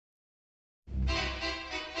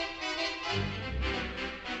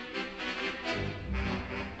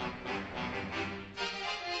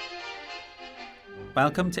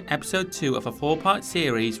Welcome to episode 2 of a 4-part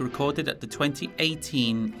series recorded at the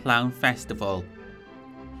 2018 Llawn Festival.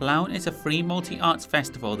 Llawn is a free multi-arts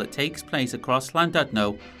festival that takes place across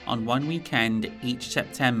Llandudno on one weekend each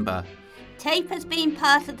September. TAPE has been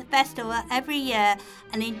part of the festival every year,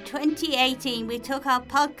 and in 2018 we took our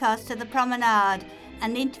podcast to the promenade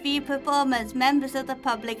and interviewed performers, members of the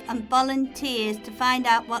public and volunteers to find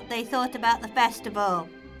out what they thought about the festival.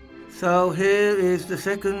 So here is the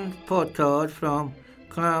second podcast from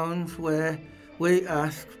Clowns, where we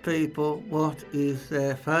ask people what is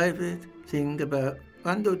their favourite thing about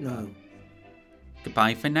Llandudno.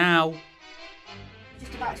 Goodbye for now.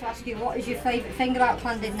 Just about to ask you, what is your favourite thing about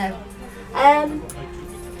Llandudno?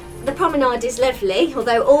 The promenade is lovely,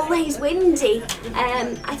 although always windy.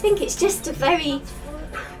 I think it's just a very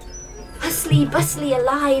bustly,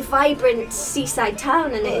 alive, vibrant seaside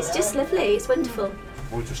town, and it's just lovely. It's wonderful.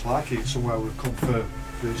 We just like it. It's somewhere we've come for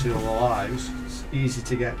virtually all our lives. It's easy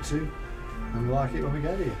to get to, and we like it when we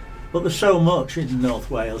get here. But there's so much in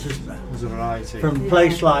North Wales, isn't there? There's a variety. From a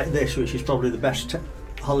place like this, which is probably the best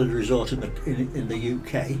holiday resort in the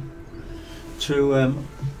UK, to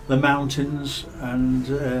the mountains and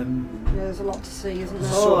There's a lot to see, isn't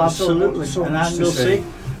there? oh, absolutely, so and much to Anglesey, see.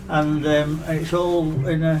 and it's all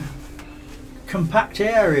in a compact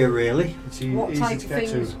area, really. It's What easy type to of get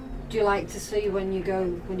things to. do you like to see when you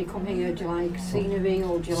come here? Do you like scenery,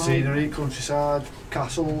 or do you like Scenery, countryside,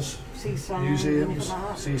 castles, seaside, museums, anything like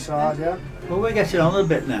that? seaside, yeah. Well, we're getting on a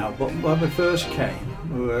bit now, but when we first came,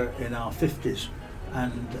 we were in our 50s,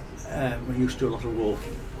 and we used to do a lot of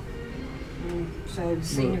walking. So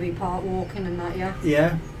scenery, park walking and that, yeah?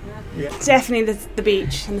 Yeah. Definitely the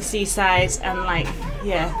beach and the seaside, and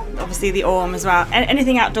obviously the Orme as well.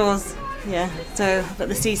 Anything outdoors, but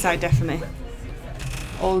the seaside definitely.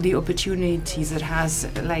 All the opportunities it has,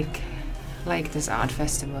 like this art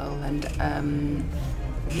festival and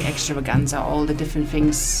the extravaganza, all the different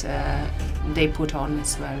things they put on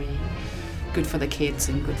is very good for the kids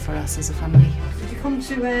and good for us as a family. Did you come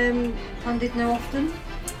to Llandudno often?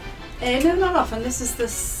 No, not often. This is the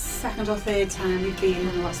second or third time we've been in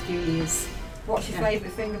the last few years. What's your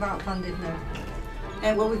favourite thing about Llandudno?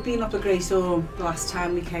 Well, we've been up at Great Orme the last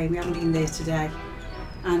time we came. We haven't been there today.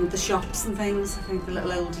 And the shops and things, I think the little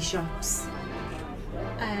oldie shops.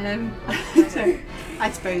 I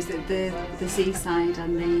suppose that the seaside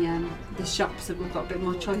and the shops, that we've got a bit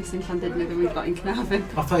more choice in Llandudno than we've got in Carnarvon.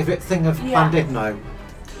 My favourite thing of Llandudno?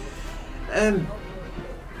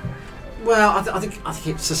 Well, I think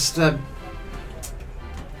it's just.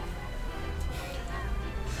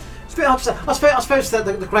 It's a bit hard to say. I suppose that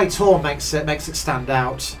the Great Orme makes it stand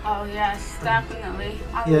out. Oh yes, definitely.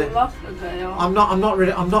 I Yeah. love the Great Orme. I'm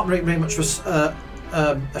not really very much of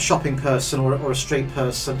a shopping person or a street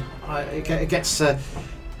person. It gets the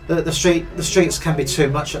streets can be too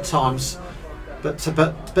much at times. But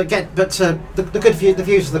the good view, the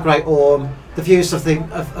views of the Great Orme, the views of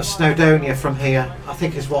Snowdonia from here, I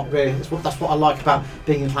think that's what I like about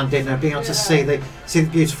being in Llandudno, being able to see the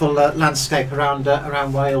beautiful landscape around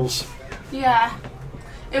Wales. Yeah,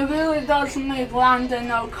 it really does make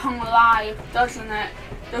Llandudno come alive, doesn't it?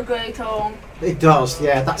 The Great Orme. It does,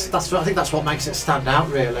 yeah. I think that's what makes it stand out,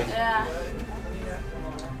 really. Yeah.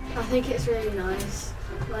 I think it's really nice,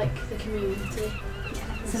 like the community.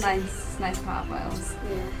 It's a nice part of Wales.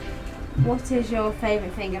 Yeah. What is your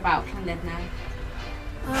favourite thing about Llandudno?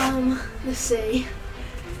 The sea.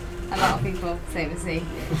 A lot of people say the sea.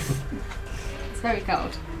 It's very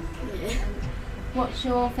cold. Yeah. What's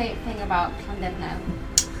your favourite thing about Llandudno?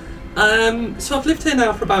 So I've lived here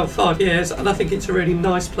now for about 5 years, and I think it's a really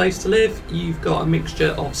nice place to live. You've got a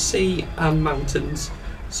mixture of sea and mountains,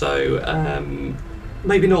 so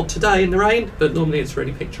maybe not today in the rain, but normally it's a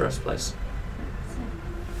really picturesque place.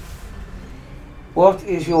 What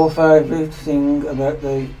is your favourite thing about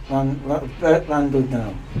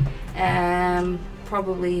Llandudno?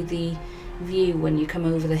 Probably the view when you come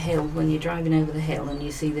over the hill, when you're driving over the hill and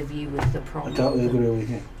you see the view of the prom. I totally agree with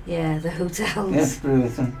you. Yeah, the hotels. Yes,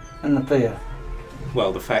 brilliant. And the pier.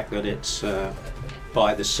 Well, the fact that it's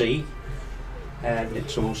by the sea, and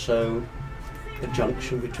it's also a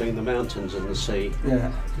junction between the mountains and the sea.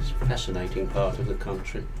 Yeah. It's a fascinating part of the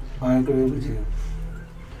country. I agree with you.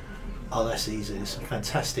 Oh, that's easy. There's some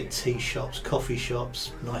fantastic tea shops, coffee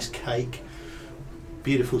shops, nice cake,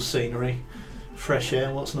 beautiful scenery, fresh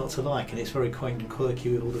air, what's not to like? And it's very quaint and quirky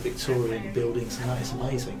with all the Victorian buildings and that. It's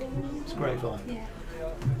amazing. It's a great vibe. Yeah.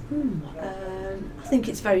 I think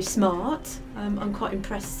it's very smart. I'm quite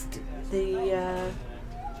impressed. The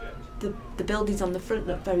buildings on the front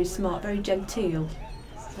look very smart, very genteel.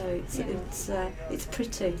 So it's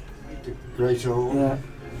pretty. Great Orme. Yeah.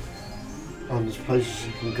 And there's places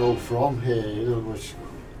you can go from here, you know, which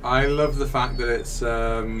I love the fact that it's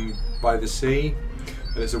by the sea,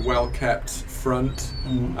 that it's a well-kept front,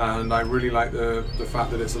 and I really like the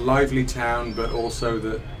fact that it's a lively town, but also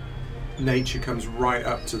that nature comes right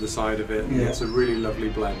up to the side of it, and it's a really lovely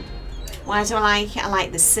blend. Why do I like it? I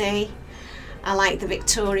like the sea. I like the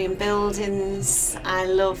Victorian buildings. I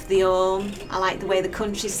love the Orme. I like the way the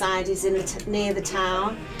countryside is in near the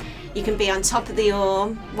town. You can be on top of the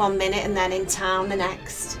Orme 1 minute and then in town the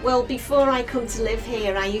next. Well, before I come to live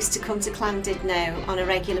here, I used to come to Llandudno on a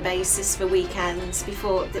regular basis for weekends.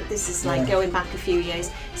 Before this is like going back a few years.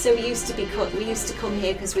 So we used to come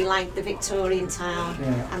here because we liked the Victorian town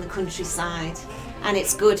and the countryside, and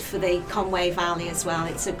it's good for the Conway Valley as well.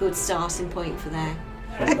 It's a good starting point for there.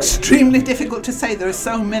 Extremely difficult to say. There are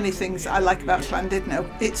so many things I like about Llandudno.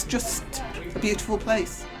 It's just a beautiful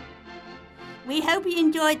place. We hope you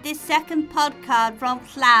enjoyed this second podcast from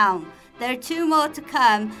Llawn. There are 2 more to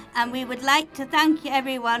come, and we would like to thank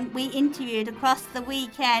everyone we interviewed across the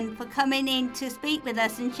weekend for coming in to speak with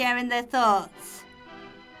us and sharing their thoughts.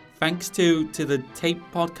 Thanks to the Tape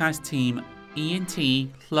Podcast team, Ian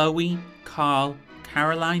T, Chloe, Carl,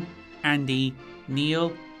 Caroline, Andy,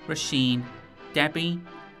 Neil, Rasheen, Debbie,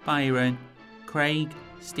 Byron, Craig,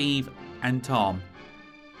 Steve and Tom.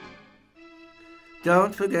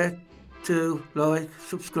 Don't forget to like,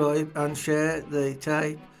 subscribe and share the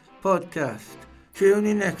Tape Podcast. Tune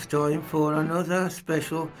in next time for another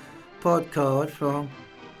special podcast from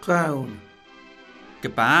Llawn.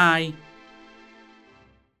 Goodbye.